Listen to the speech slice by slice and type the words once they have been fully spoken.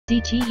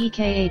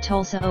CTEKA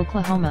Tulsa,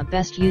 Oklahoma.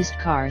 Best used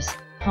cars,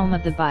 home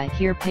of the buy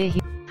here pay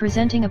here.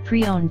 Presenting a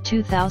pre-owned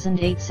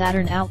 2008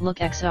 Saturn Outlook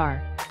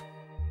XR.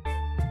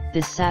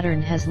 This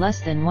Saturn has less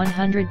than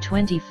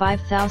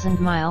 125,000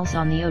 miles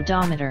on the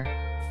odometer.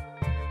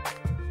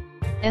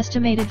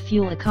 Estimated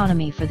fuel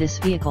economy for this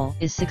vehicle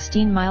is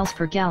 16 miles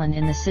per gallon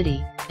in the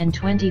city, and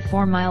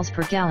 24 miles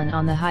per gallon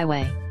on the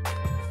highway.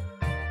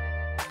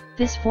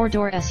 This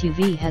four-door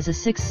SUV has a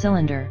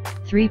 6-cylinder,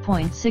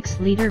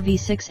 3.6-liter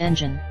V6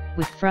 engine,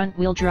 with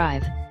front-wheel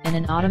drive, and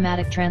an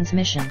automatic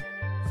transmission.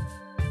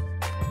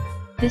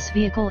 This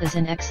vehicle is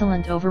in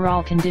excellent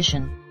overall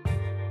condition.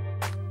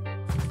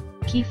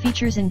 Key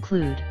features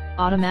include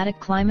automatic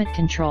climate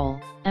control,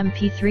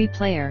 MP3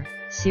 player,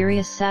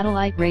 Sirius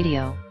satellite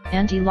radio,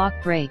 anti-lock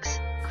brakes,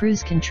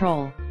 cruise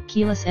control,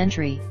 keyless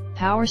entry,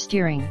 power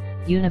steering,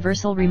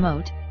 universal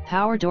remote,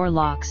 power door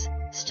locks,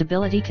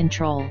 stability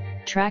control,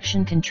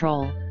 traction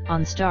control,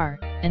 OnStar,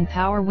 and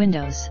power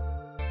windows.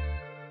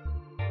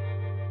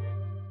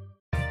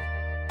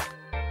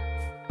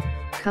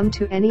 Come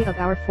to any of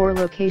our 4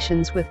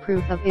 locations with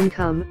proof of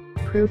income,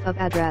 proof of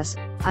address,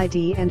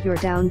 ID and your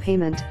down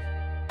payment.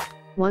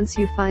 Once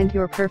you find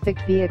your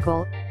perfect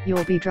vehicle,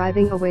 you'll be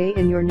driving away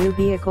in your new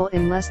vehicle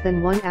in less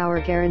than 1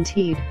 hour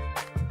guaranteed.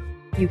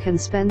 You can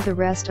spend the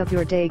rest of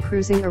your day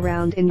cruising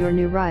around in your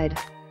new ride.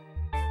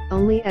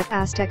 Only at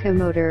Azteca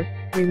Motor.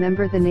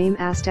 Remember the name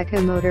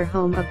Azteca Motor,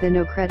 home of the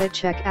no credit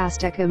check.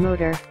 Azteca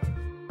Motor.